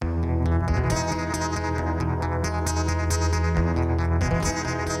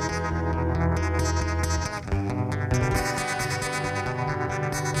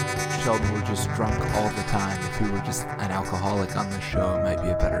he were just an alcoholic on this show, it might be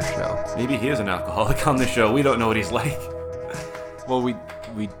a better show. Maybe he is an alcoholic on the show. We don't know what he's like. Well, we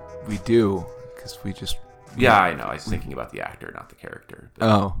do, because we just... Yeah, I know. I was thinking about the actor, not the character. But...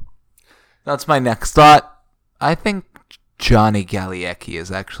 Oh. That's my next thought. I think Johnny Galecki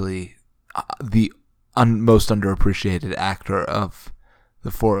is actually the most underappreciated actor of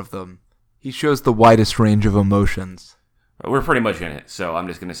the four of them. He shows the widest range of emotions. We're pretty much in it, so I'm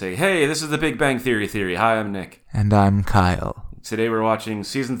just going to say, hey, this is the Big Bang Theory. Hi, I'm Nick. And I'm Kyle. Today we're watching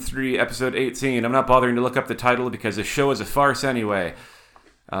Season 3, Episode 18. I'm not bothering to look up the title because the show is a farce anyway.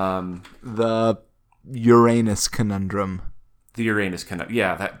 The Uranus Conundrum. The Uranus Conundrum.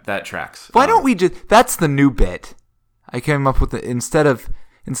 Yeah, that tracks. Why don't we just... That's the new bit. I came up with it. Instead of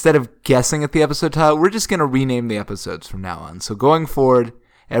guessing at the episode title, we're just going to rename the episodes from now on. So going forward...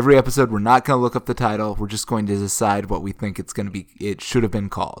 Every episode, we're not going to look up the title. We're just going to decide what we think it's going to be. It should have been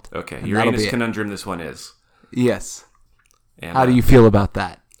called. Okay, and Uranus Conundrum. This one is. Yes. And, how do you feel about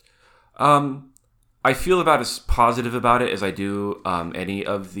that? I feel about as positive about it as I do any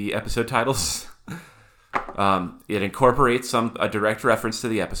of the episode titles. It incorporates a direct reference to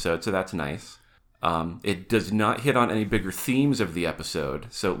the episode, so that's nice. It does not hit on any bigger themes of the episode,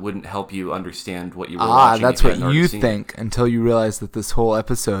 so it wouldn't help you understand what you were watching. That's what you think until you realize that this whole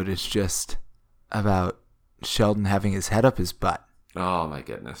episode is just about Sheldon having his head up his butt. Oh my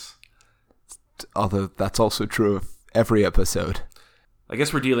goodness. Although that's also true of every episode. I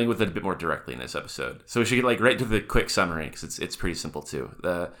guess we're dealing with it a bit more directly in this episode. So we should get right to the quick summary, because it's pretty simple too.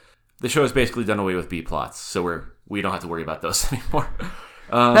 The show has basically done away with B plots, so we don't have to worry about those anymore.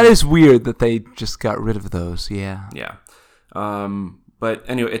 That is weird that they just got rid of those, yeah. Yeah. But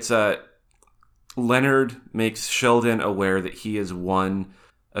anyway, it's Leonard makes Sheldon aware that he has won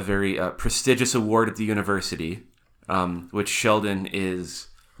a very prestigious award at the university, which Sheldon is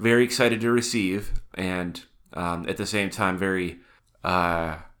very excited to receive, and at the same time very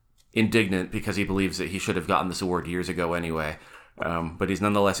indignant because he believes that he should have gotten this award years ago anyway. But he's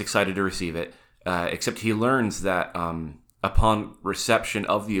nonetheless excited to receive it, except he learns that... upon reception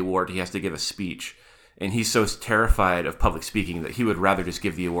of the award, he has to give a speech. And he's so terrified of public speaking that he would rather just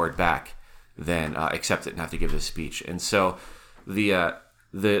give the award back than accept it and have to give this speech. And so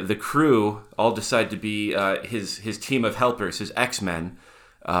the crew all decide to be his team of helpers, his X-Men.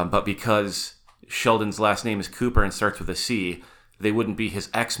 But because Sheldon's last name is Cooper and starts with a C, they wouldn't be his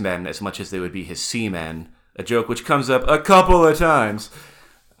X-Men as much as they would be his C-Men. A joke which comes up a couple of times.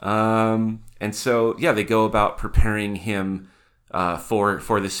 And so, yeah, they go about preparing him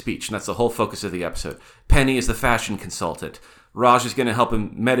for this speech, and that's the whole focus of the episode. Penny is the fashion consultant. Raj is going to help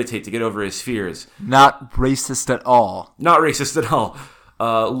him meditate to get over his fears. Not racist at all. Not racist at all.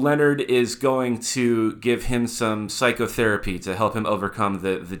 Leonard is going to give him some psychotherapy to help him overcome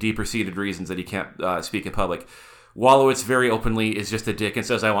the deeper-seated reasons that he can't speak in public. Wallowitz very openly is just a dick and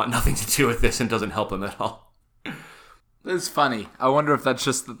says, I want nothing to do with this, and doesn't help him at all. It's funny. I wonder if that's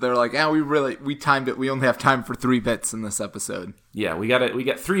just that they're like, we timed it. We only have time for 3 bits in this episode. Yeah, we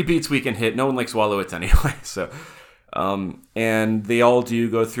got 3 beats we can hit. No one likes Wallowitz anyway. So, and they all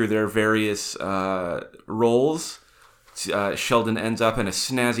do go through their various roles. Sheldon ends up in a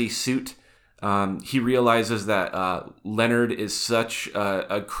snazzy suit. He realizes that Leonard is such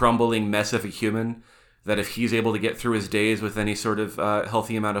a crumbling mess of a human that if he's able to get through his days with any sort of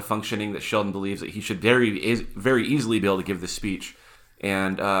healthy amount of functioning, that Sheldon believes that he should very easily be able to give this speech.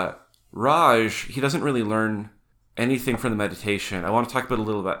 And Raj, he doesn't really learn anything from the meditation. I want to talk about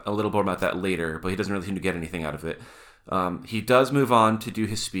a little more about that later, but he doesn't really seem to get anything out of it. He does move on to do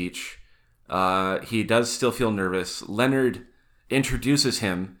his speech. He does still feel nervous. Leonard introduces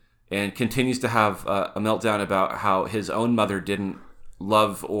him and continues to have a meltdown about how his own mother didn't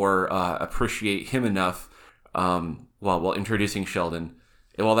love or appreciate him enough while introducing Sheldon.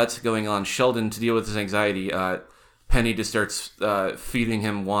 And while that's going on, Sheldon, to deal with his anxiety, Penny just starts feeding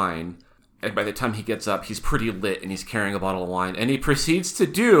him wine. And by the time he gets up, he's pretty lit and he's carrying a bottle of wine. And he proceeds to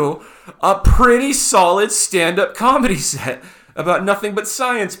do a pretty solid stand-up comedy set about nothing but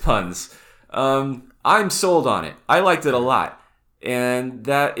science puns. I'm sold on it. I liked it a lot. And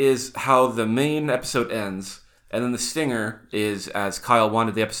that is how the main episode ends. And then the stinger is, as Kyle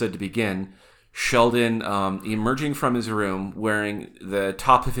wanted the episode to begin, Sheldon emerging from his room wearing the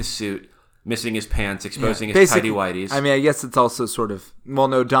top of his suit, missing his pants, exposing his tighty whities. I mean, I guess it's also sort of... Well,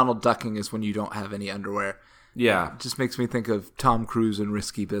 no, Donald ducking is when you don't have any underwear. Yeah. It just makes me think of Tom Cruise in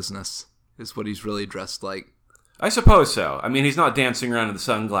Risky Business, is what he's really dressed like. I suppose so. I mean, he's not dancing around in the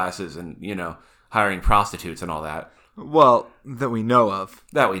sunglasses and, hiring prostitutes and all that. Well, that we know of.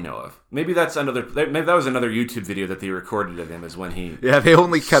 Maybe that was another YouTube video that they recorded of him, is when he... Yeah, they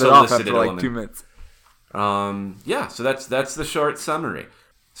only cut it off after like 2 minutes. So that's the short summary.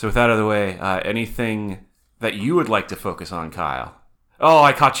 So with that out of the way, anything that you would like to focus on, Kyle? Oh,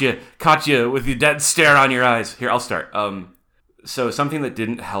 I caught you with the dead stare on your eyes. Here, I'll start. So something that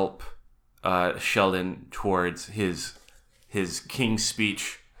didn't help Sheldon towards his king's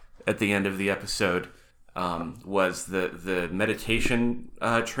speech at the end of the episode was the meditation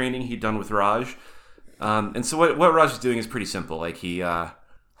training he'd done with Raj. And so what Raj is doing is pretty simple. Like he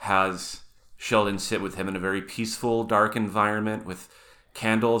has Sheldon sit with him in a very peaceful, dark environment with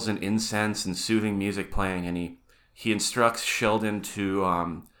candles and incense and soothing music playing, and he instructs Sheldon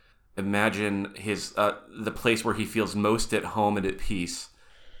to imagine the place where he feels most at home and at peace.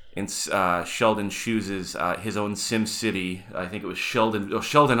 And Sheldon chooses his own Sim City. I think it was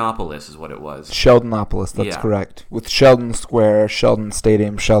Sheldonopolis is what it was. Sheldonopolis, that's correct. With Sheldon Square, Sheldon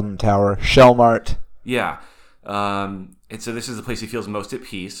Stadium, Sheldon Tower, Shellmart. Yeah. And so this is the place he feels most at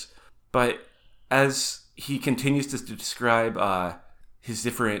peace. But as he continues to describe his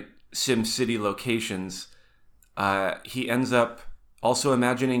different Sim City locations, he ends up also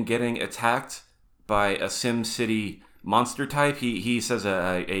imagining getting attacked by a Sim City monster type. He says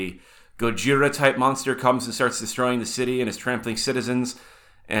a Gojira type monster comes and starts destroying the city and is trampling citizens,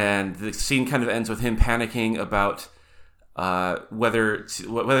 and the scene kind of ends with him panicking about whether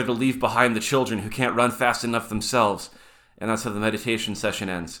to leave behind the children who can't run fast enough themselves, and that's how the meditation session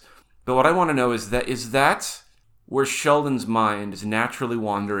ends. But what I want to know is that where Sheldon's mind is naturally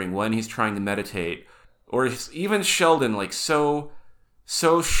wandering when he's trying to meditate, or is even Sheldon like so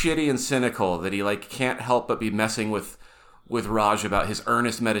shitty and cynical that he like can't help but be messing with Raj about his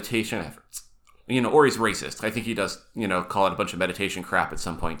earnest meditation efforts, or he's racist. I think he does, call it a bunch of meditation crap at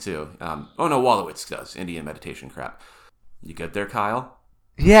some point too. Wallowitz does Indian meditation crap. You good there, Kyle?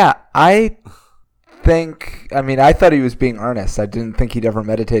 Yeah, I thought he was being earnest. I didn't think he'd ever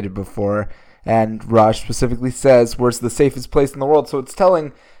meditated before. And Raj specifically says, where's the safest place in the world? So it's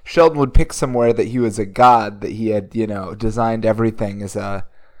telling Sheldon would pick somewhere that he was a god, that he had, designed everything as a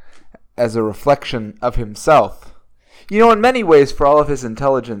reflection of himself. In many ways, for all of his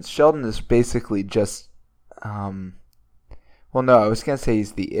intelligence, Sheldon is basically just, I was going to say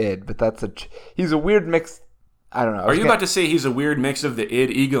he's the id, but he's a weird mix. I don't know. Are you about to say he's a weird mix of the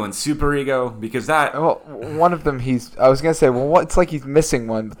id, ego, and superego? Because that... Well, one of them I was going to say, it's like he's missing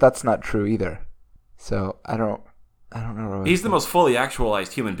one, but that's not true either. So, I don't know. He's the most fully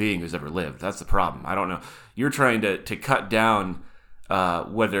actualized human being who's ever lived. That's the problem. I don't know. You're trying to cut down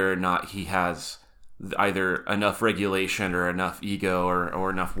whether or not he has either enough regulation or enough ego or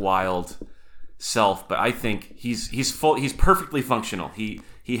enough wild self, but I think he's perfectly functional.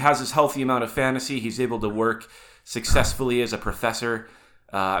 He has his healthy amount of fantasy. He's able to work successfully as a professor.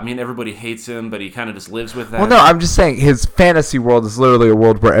 Everybody hates him, but he kind of just lives with that. Well, no, I'm just saying his fantasy world is literally a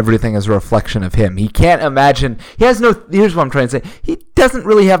world where everything is a reflection of him. He can't imagine. Here's what I'm trying to say. He doesn't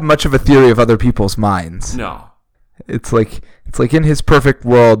really have much of a theory of other people's minds. No. It's like in his perfect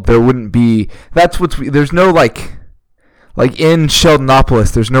world, there wouldn't be. There's no like in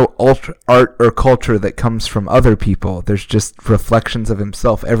Sheldonopolis, there's no art or culture that comes from other people. There's just reflections of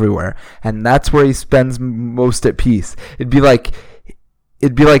himself everywhere, and that's where he spends most at peace. It'd be like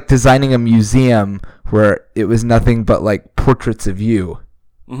designing a museum where it was nothing but like portraits of you.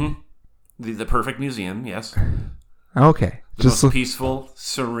 Mm-hmm. The perfect museum, yes. Okay, the most peaceful,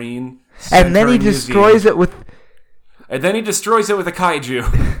 serene. And then he destroys it with. And then he destroys it with a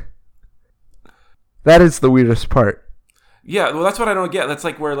kaiju. That is the weirdest part. Yeah, well, that's what I don't get. That's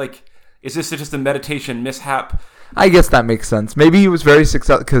like where, is this just a meditation mishap? I guess that makes sense. Maybe he was very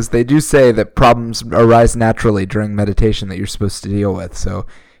successful, because they do say that problems arise naturally during meditation that you're supposed to deal with. So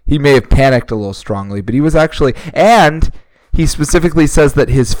he may have panicked a little strongly, but he was actually, and he specifically says that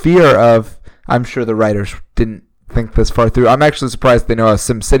his fear of, I'm sure the writers didn't think this far through. I'm actually surprised they know how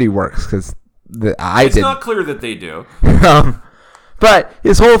SimCity works, because it's not clear that they do. But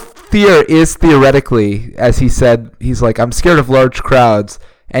his whole fear is theoretically, as he said, he's like, I'm scared of large crowds.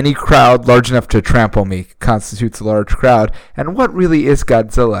 Any crowd large enough to trample me constitutes a large crowd. And what really is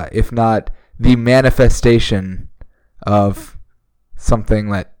Godzilla, if not the manifestation of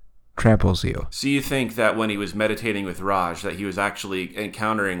something that tramples you? So you think that when he was meditating with Raj, that he was actually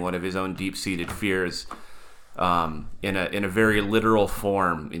encountering one of his own deep-seated fears in a very literal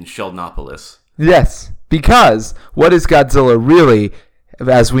form in Sheldonopolis? Yes, because what is Godzilla really,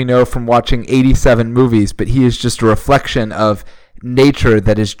 as we know from watching 87 movies, but he is just a reflection of nature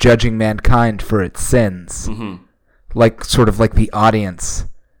that is judging mankind for its sins. Mm-hmm. Sort of like the audience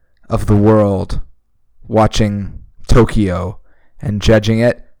of the world watching Tokyo and judging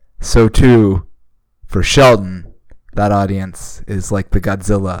it. So too, for Sheldon, that audience is like the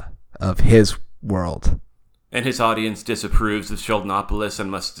Godzilla of his world. And his audience disapproves of Sheldonopolis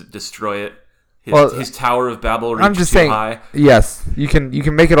and must destroy it. His Tower of Babel reached I'm just too saying, high. Yes, you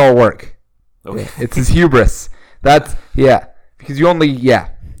can make it all work. Okay. It's his hubris. Because you only,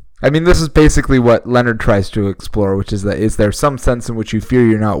 I mean, this is basically what Leonard tries to explore, which is that is there some sense in which you fear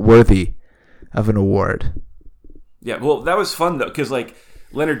you're not worthy of an award? Yeah, well, that was fun, though, because, like,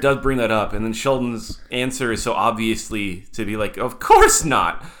 Leonard does bring that up, and then Sheldon's answer is so obviously to be like, of course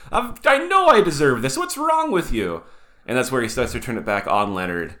not! I know I deserve this, what's wrong with you? And that's where he starts to turn it back on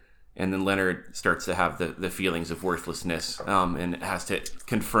Leonard, and then Leonard starts to have the feelings of worthlessness, and has to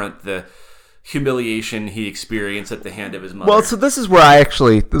confront the humiliation he experienced at the hand of his mother. Well, so this is where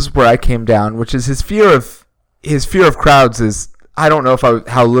I came down, which is his fear of crowds is, I don't know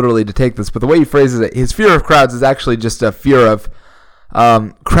how literally to take this, but the way he phrases it, his fear of crowds is actually just a fear of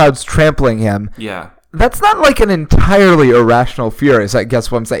crowds trampling him. Yeah. That's not like an entirely irrational fear, is I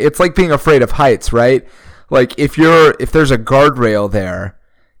guess what I'm saying. It's like being afraid of heights, right? Like if there's a guardrail there,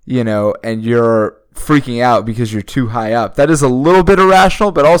 and you're freaking out because you're too high up, that is a little bit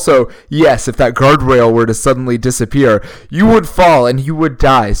irrational, but also, yes, if that guardrail were to suddenly disappear, you would fall and you would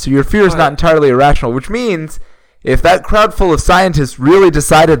die. So your fear is not entirely irrational, which means if that crowd full of scientists really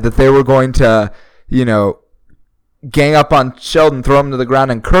decided that they were going to, gang up on Sheldon, throw him to the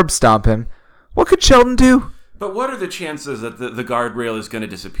ground, and curb stomp him, what could Sheldon do? But what are the chances that the guardrail is going to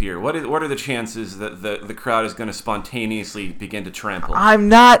disappear? What are the chances that the crowd is going to spontaneously begin to trample? I'm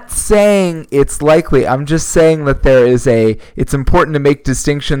not saying it's likely. I'm just saying that it's important to make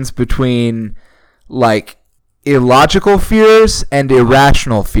distinctions between, like, illogical fears and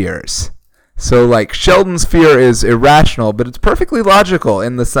irrational fears. So, like, Sheldon's fear is irrational, but it's perfectly logical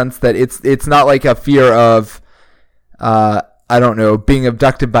in the sense that it's not like a fear of, being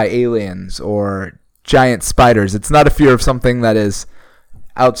abducted by aliens or giant spiders. It's not a fear of something that is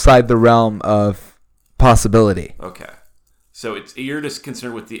outside the realm of possibility. Okay. So you're just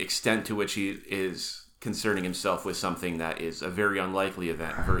concerned with the extent to which he is concerning himself with something that is a very unlikely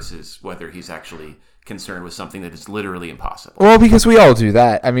event versus whether he's actually concerned with something that is literally impossible. Well, because we all do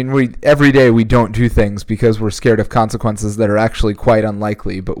that. I mean, every day we don't do things because we're scared of consequences that are actually quite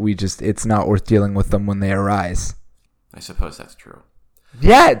unlikely, but it's not worth dealing with them when they arise. I suppose that's true.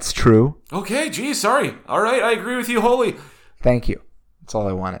 Yeah, it's true. Okay, geez, sorry. All right, I agree with you wholly. Thank you. That's all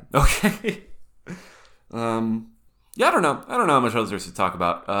I wanted. Okay. Yeah, I don't know how much else there's to talk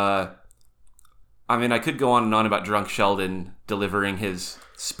about. I mean, I could go on and on about drunk Sheldon delivering his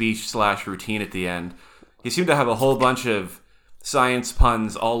speech/routine at the end. He seemed to have a whole bunch of science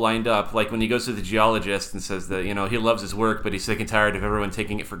puns all lined up, like when he goes to the geologist and says that, he loves his work, but he's sick and tired of everyone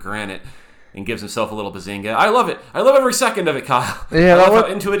taking it for granted, and gives himself a little bazinga. I love it. I love every second of it, Kyle. Yeah, I love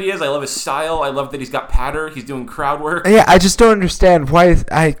how into it he is. I love his style. I love that he's got patter. He's doing crowd work. Yeah, I just don't understand why.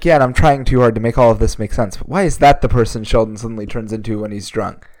 I'm trying too hard to make all of this make sense. But why is that the person Sheldon suddenly turns into when he's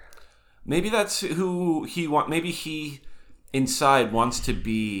drunk? Maybe that's who he wants. Maybe he inside wants to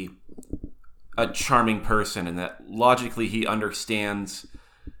be a charming person, and that logically he understands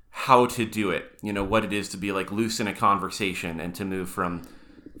how to do it. What it is to be like loose in a conversation and to move from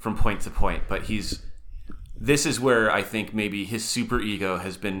point to point. But this is where I think maybe his super ego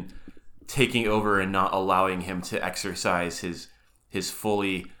has been taking over and not allowing him to exercise his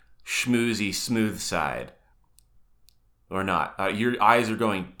fully schmoozy, smooth side. Or not. Your eyes are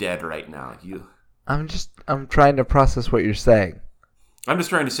going dead right now. I'm trying to process what you're saying. I'm just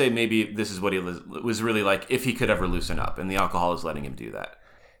trying to say maybe this is what he was really like if he could ever loosen up, and the alcohol is letting him do that.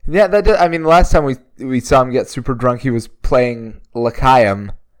 Yeah, the last time we saw him get super drunk, he was playing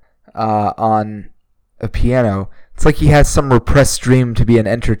L'Chaim on a piano. It's like he has some repressed dream to be an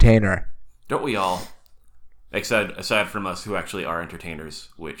entertainer. Don't we all? Aside from us who actually are entertainers,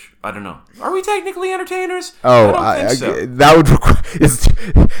 which, I don't know. Are we technically entertainers? Oh, I don't think so. That would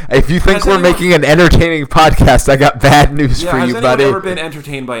if you think we're making an entertaining podcast, I got bad news for you, buddy. Has anyone ever been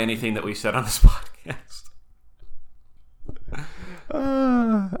entertained by anything that we said on this podcast?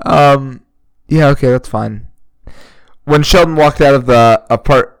 Yeah, okay, that's fine. When Sheldon walked out of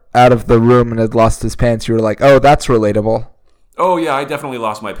the room and had lost his pants, you were like, "Oh, that's relatable." Oh yeah, I definitely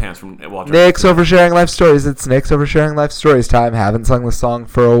lost my pants from Walter. Nick's Oversharing Life Stories. It's Nick's Oversharing Life Stories time. Haven't sung the song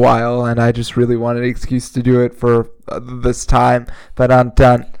for a while, and I just really wanted an excuse to do it for this time, but I'm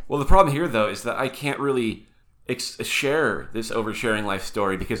done. Well, the problem here, though, is that I can't really share this Oversharing Life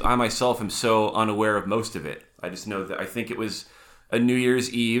story because I myself am so unaware of most of it. I just know that I think it was a New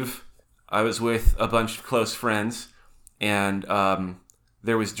Year's Eve. I was with a bunch of close friends, and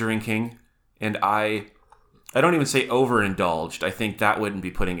there was drinking, and I don't even say overindulged. I think that wouldn't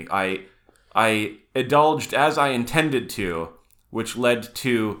be putting it. I indulged as I intended to, which led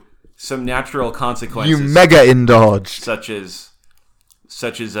to some natural consequences. You mega indulged. Such as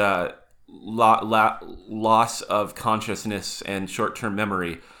loss of consciousness and short-term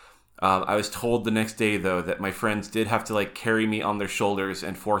memory. I was told the next day, though, that my friends did have to carry me on their shoulders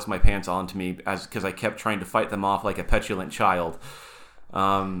and force my pants onto me because I kept trying to fight them off like a petulant child.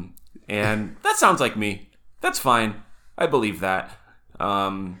 And that sounds like me. That's fine. I believe that.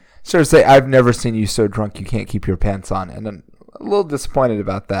 Sure, say I've never seen you so drunk you can't keep your pants on, and I'm a little disappointed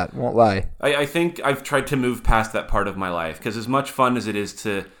about that. Won't lie. I think I've tried to move past that part of my life because as much fun as it is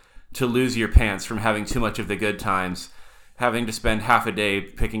to lose your pants from having too much of the good times, having to spend half a day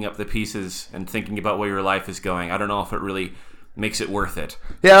picking up the pieces and thinking about where your life is going, I don't know if it really makes it worth it.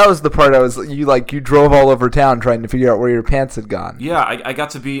 Yeah, that was the part you drove all over town trying to figure out where your pants had gone. Yeah, I got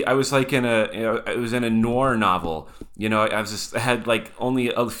to be, I was like it was in a noir novel. I had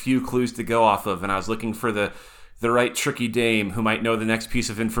only a few clues to go off of, and I was looking for the right tricky dame who might know the next piece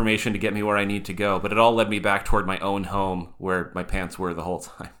of information to get me where I need to go. But it all led me back toward my own home where my pants were the whole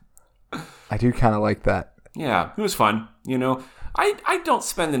time. I do kind of like that. Yeah, it was fun. I don't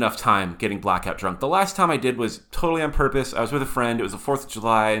spend enough time getting blackout drunk. The last time I did was totally on purpose. I was with a friend. It was the 4th of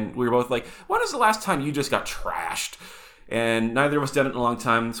July, and we were both like, when was the last time you just got trashed? And neither of us done it in a long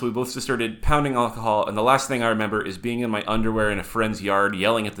time, so we both just started pounding alcohol, and the last thing I remember is being in my underwear in a friend's yard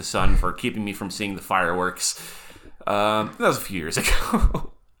yelling at the sun for keeping me from seeing the fireworks. That was a few years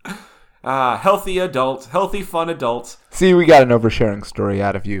ago. Healthy, fun adult. See, we got an oversharing story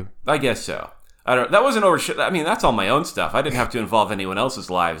out of you. I guess so. That wasn't overshare. I mean, that's all my own stuff. I didn't have to involve anyone else's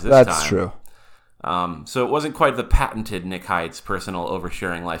lives this time. That's true. So it wasn't quite the patented Nick Hyde's personal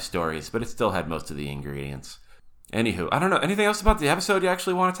oversharing life stories, but it still had most of the ingredients. Anywho, I don't know. Anything else about the episode you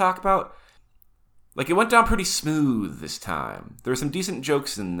actually want to talk about? It went down pretty smooth this time. There were some decent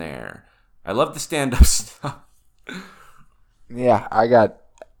jokes in there. I love the stand-up stuff. Yeah,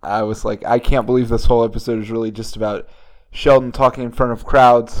 I was like, I can't believe this whole episode is really just about Sheldon talking in front of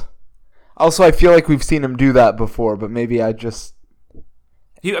crowds. Also, I feel like we've seen him do that before, but maybe I just...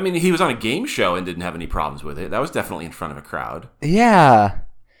 He was on a game show and didn't have any problems with it. That was definitely in front of a crowd. Yeah.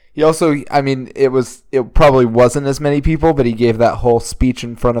 He also, it probably wasn't as many people, but he gave that whole speech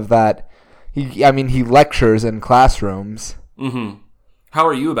in front of that. He lectures in classrooms. Mm-hmm. How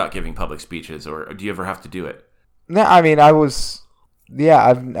are you about giving public speeches, or do you ever have to do it? No, I've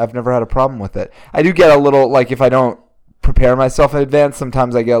never had a problem with it. I do get a little, if I don't prepare myself in advance,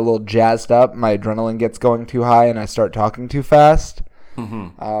 sometimes I get a little jazzed up. My adrenaline gets going too high, and I start talking too fast.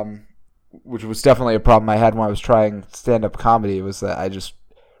 Mm-hmm. Which was definitely a problem I had when I was trying stand-up comedy. It was that I just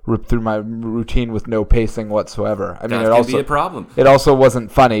ripped through my routine with no pacing whatsoever. That can be a problem. It also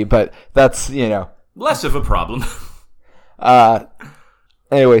wasn't funny, but that's, less of a problem.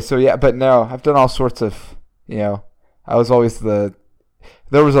 Anyway, so yeah, but no, I've done all sorts of, I was always there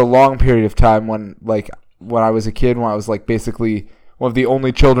was a long period of time when I was a kid, when I was basically one of the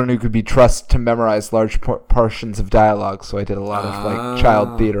only children who could be trusted to memorize large portions of dialogue, so I did a lot of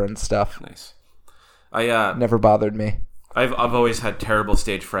child theater and stuff. Nice. Never bothered me. I've always had terrible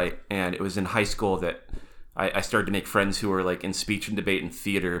stage fright, and it was in high school that I started to make friends who were in speech and debate and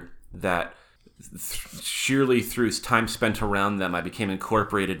theater that sheerly through time spent around them, I became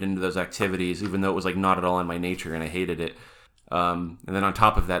incorporated into those activities, even though it was not at all in my nature, and I hated it. And then on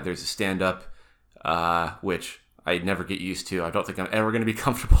top of that, there's a stand-up, which I never get used to. I don't think I'm ever going to be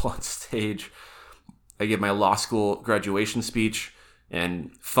comfortable on stage. I gave my law school graduation speech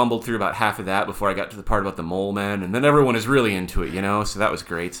and fumbled through about half of that before I got to the part about the mole men, and then everyone is really into it, so that was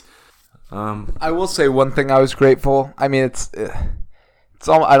great. I will say one thing I was grateful. I mean, it's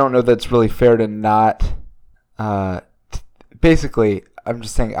all, I don't know that it's really fair to not. Basically, I'm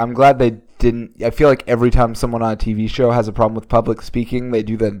just saying I'm glad they didn't. I feel like every time someone on a TV show has a problem with public speaking, they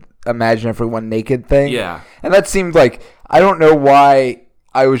do the imagine everyone naked thing. Yeah, and that seemed I don't know why.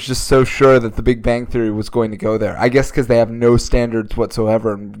 I was just so sure that the Big Bang Theory was going to go there. I guess because they have no standards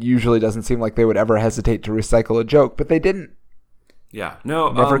whatsoever, and usually doesn't seem like they would ever hesitate to recycle a joke, but they didn't. Yeah,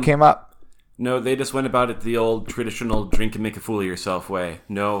 no, never came up. No, they just went about it the old traditional drink and make a fool of yourself way.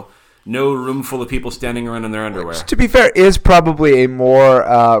 No room full of people standing around in their underwear. Which, to be fair, is probably a more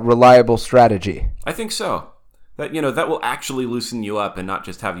reliable strategy. I think so. That that will actually loosen you up and not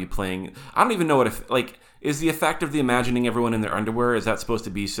just have you playing. I don't even know is the effect of the imagining everyone in their underwear, is that supposed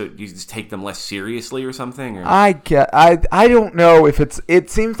to be so you just take them less seriously or something? Or? I don't know if it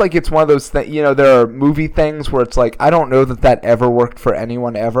seems like it's one of those things, there are movie things where it's I don't know that ever worked for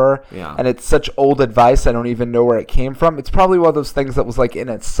anyone ever. Yeah. And it's such old advice, I don't even know where it came from. It's probably one of those things that was in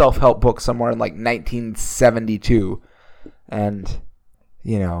a self-help book somewhere in 1972. And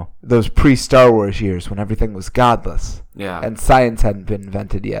those pre-Star Wars years when everything was godless. Yeah. And science hadn't been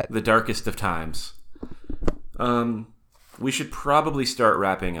invented yet. The darkest of times. We should probably start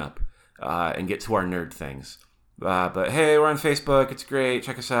wrapping up and get to our nerd things. But hey, we're on Facebook. It's great.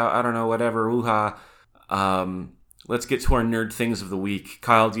 Check us out. I don't know, whatever. Woo-ha. Let's get to our nerd things of the week.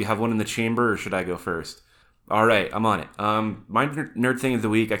 Kyle, do you have one in the chamber, or should I go first? All right, I'm on it. My nerd thing of the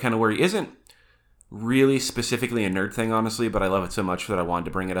week, I kind of worry, isn't really specifically a nerd thing, honestly, but I love it so much that I wanted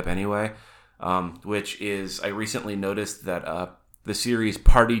to bring it up anyway, which is I recently noticed that the series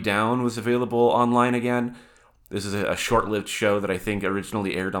Party Down was available online again. This is a short-lived show that I think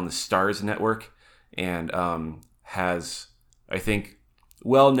originally aired on the Starz network and has, I think,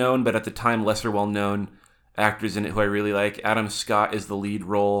 well-known, but at the time lesser well-known actors in it who I really like. Adam Scott is the lead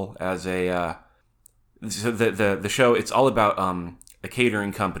role as a... So the show, it's all about a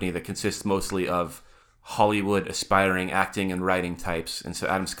catering company that consists mostly of Hollywood aspiring acting and writing types. And so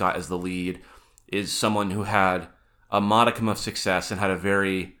Adam Scott as the lead is someone who had a modicum of success and had a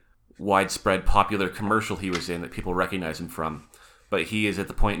very widespread popular commercial he was in that people recognize him from. But he is at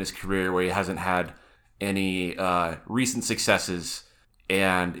the point in his career where he hasn't had any recent successes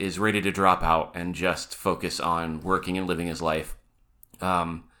and is ready to drop out and just focus on working and living his life.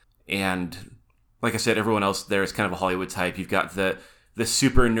 And like I said, everyone else there is kind of a Hollywood type. You've got the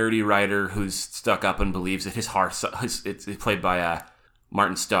super nerdy writer who's stuck up and believes that it's played by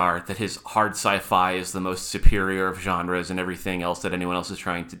Martin Starr, that his hard sci-fi is the most superior of genres and everything else that anyone else is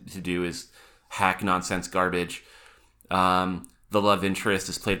trying to do is hack nonsense garbage. The love interest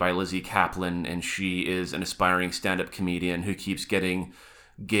is played by Lizzie Kaplan, and she is an aspiring stand-up comedian who keeps getting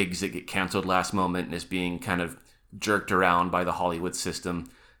gigs that get canceled last moment and is being kind of jerked around by the Hollywood system.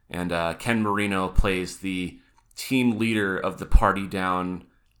 And Ken Marino plays the team leader of the Party Down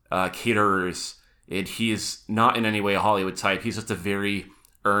caterers. And he is not in any way a Hollywood type. He's just a very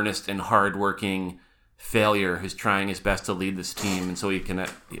earnest and hardworking failure who's trying his best to lead this team. And so he can.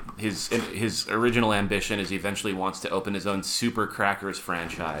 His original ambition is he eventually wants to open his own Super Crackers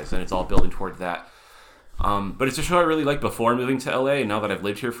franchise, and it's all building toward that. But it's a show I really liked before moving to LA, and now that I've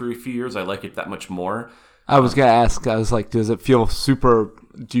lived here for a few years, I like it that much more. I was going to ask, I was like, do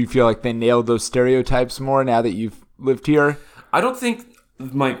you feel like they nailed those stereotypes more now that you've lived here? I don't think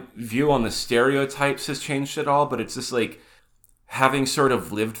my view on the stereotypes has changed at all, but it's just like having sort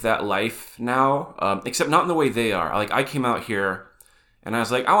of lived that life now, except not in the way they are. Like, I came out here and I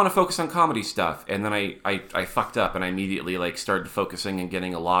was like, I want to focus on comedy stuff. And then I fucked up and I immediately like started focusing and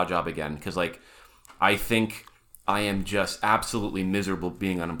getting a law job again. Cause like, I think I am just absolutely miserable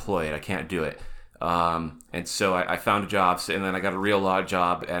being unemployed. I can't do it. And so I found a job, and then I got a real law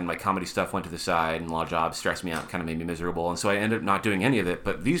job, and my comedy stuff went to the side, and law job stressed me out, kind of made me miserable. And so I ended up not doing any of it.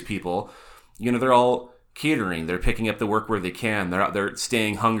 But these people, they're all catering. They're picking up the work where they can. They're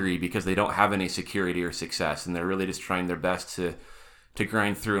staying hungry because they don't have any security or success, and they're really just trying their best to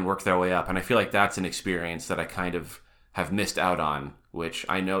grind through and work their way up. And I feel like that's an experience that I kind of have missed out on, which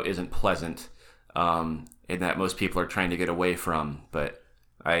I know isn't pleasant, and that most people are trying to get away from. But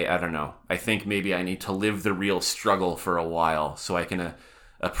I don't know. I think maybe I need to live the real struggle for a while so I can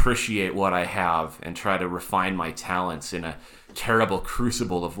appreciate what I have and try to refine my talents in a terrible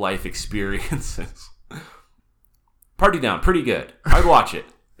crucible of life experiences. Party Down, pretty good. I'd watch it.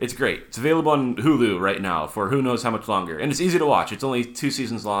 It's great. It's available on Hulu right now for who knows how much longer. And it's easy to watch. It's only 2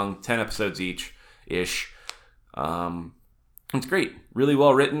 seasons long, 10 episodes each-ish. It's great. Really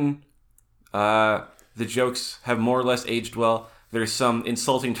well written. The jokes have more or less aged well. There's some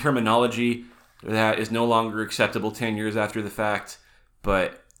insulting terminology that is no longer acceptable 10 years after the fact,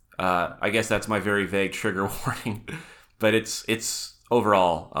 but I guess that's my very vague trigger warning. But it's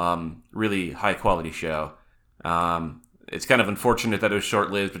overall really high quality show. It's kind of unfortunate that it was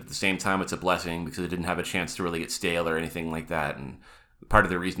short-lived, but at the same time it's a blessing because it didn't have a chance to really get stale or anything like that. And part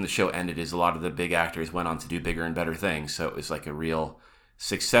of the reason the show ended is a lot of the big actors went on to do bigger and better things. So it was like a real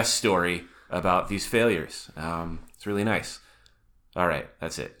success story about these failures. It's really nice. All right,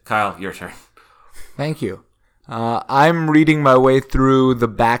 that's it. Kyle, your turn. Thank you. I'm reading my way through the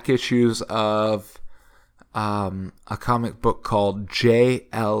back issues of a comic book called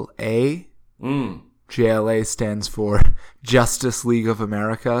JLA. JLA stands for Justice League of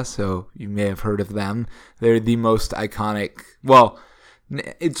America, so you may have heard of them. They're the most iconic. Well,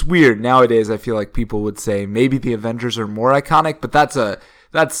 it's weird. Nowadays, I feel like people would say maybe the Avengers are more iconic, but that's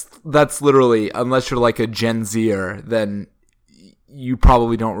literally, unless you're like a Gen Zer, then you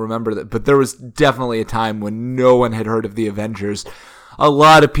probably don't remember that. But there was definitely a time when no one had heard of the Avengers. A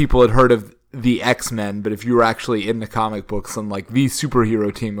lot of people had heard of the X-Men, but if you were actually in the comic books, and like the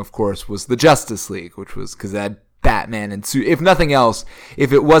superhero team, of course, was the Justice League, which was because they had Batman. And if nothing else,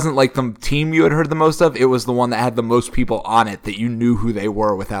 if it wasn't like the team you had heard the most of, it was the one that had the most people on it that you knew who they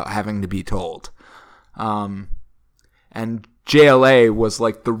were without having to be told. And JLA was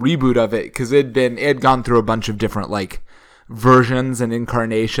like the reboot of it because it had gone through a bunch of different like versions and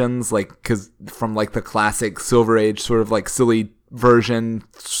incarnations, like because from like the classic Silver Age sort of like silly version,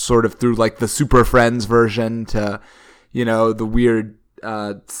 sort of through like the Super Friends version to, you know, the weird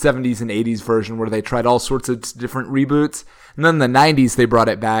 70s and 80s version where they tried all sorts of different reboots. And then in the 90s they brought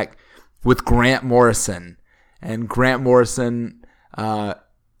it back with Grant Morrison. And Grant Morrison and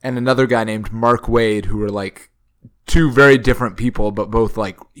another guy named Mark Waid, who were like two very different people, but both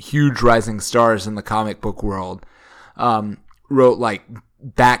like huge rising stars in the comic book world, wrote like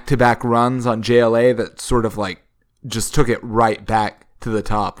back-to-back runs on JLA that sort of like just took it right back to the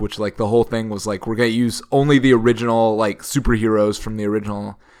top, which like the whole thing was like, we're going to use only the original like superheroes from the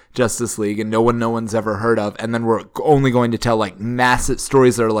original Justice League and no one's ever heard of. And then we're only going to tell like massive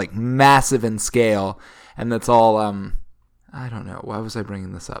stories that are like massive in scale. And that's all, I don't know. Why was I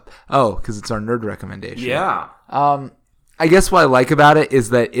bringing this up? Oh, because it's our nerd recommendation. Yeah. I guess what I like about it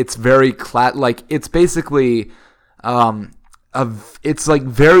is that it's very like it's basically, it's like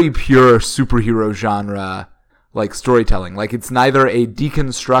very pure superhero genre like storytelling. Like it's neither a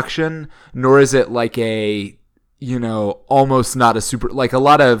deconstruction nor is it like a, you know, almost not a super, like a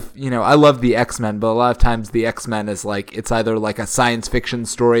lot of, you know, I love the X-Men, but a lot of times the X-Men is like, it's either like a science fiction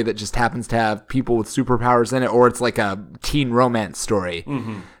story that just happens to have people with superpowers in it, or it's like a teen romance story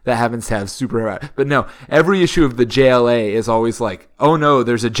that happens to have superpowers. But no, every issue of the JLA is always like, oh no,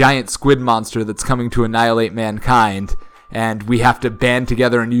 there's a giant squid monster that's coming to annihilate mankind, and we have to band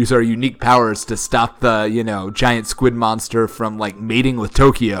together and use our unique powers to stop the, you know, giant squid monster from like mating with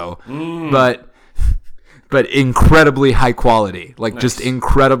Tokyo. But incredibly high quality, like nice. Just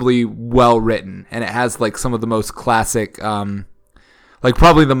incredibly well written. And it has like some of the most classic, like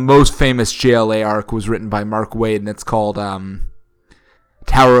probably the most famous JLA arc was written by Mark Waid, and it's called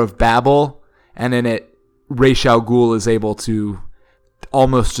Tower of Babel. And in it, Ra's al Ghul is able to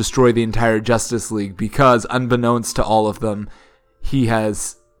almost destroy the entire Justice League because, unbeknownst to all of them, he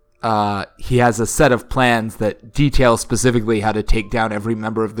has a set of plans that detail specifically how to take down every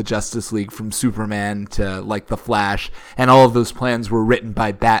member of the Justice League, from Superman to like the Flash, and all of those plans were written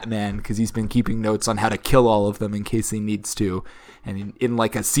by Batman because he's been keeping notes on how to kill all of them in case he needs to, and in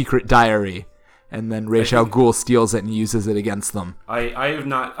like a secret diary. And then Ra's al Ghul steals it and uses it against them. I'm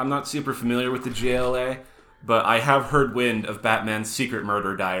not super familiar with the JLA, but I have heard wind of Batman's secret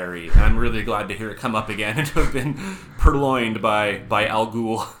murder diary, and I'm really glad to hear it come up again and to have been purloined by Al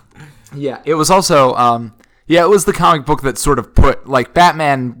Ghul. Yeah, it was also, it was the comic book that sort of put, like,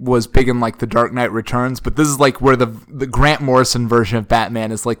 Batman was big in, like, The Dark Knight Returns, but this is, like, where the Grant Morrison version of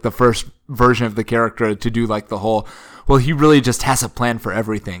Batman is, like, the first version of the character to do, like, the whole, well, he really just has a plan for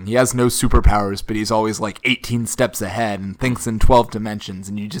everything. He has no superpowers, but he's always, like, 18 steps ahead and thinks in 12 dimensions,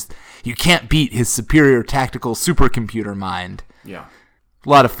 and you can't beat his superior tactical supercomputer mind. Yeah. A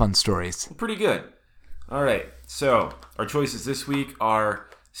lot of fun stories. Pretty good. All right, so our choices this week are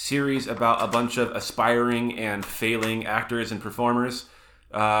series about a bunch of aspiring and failing actors and performers,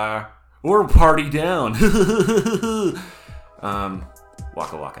 or Party Down.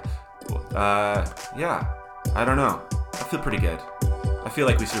 Waka Waka. Yeah, I don't know. I feel pretty good. I feel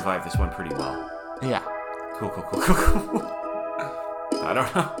like we survived this one pretty well. Yeah. Cool. I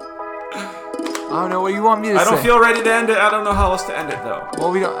don't know. I don't know what you want me to say. I don't feel ready to end it. I don't know how else to end it, though.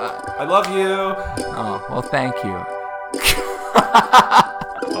 Well, we don't... I love you. Oh, well, thank you.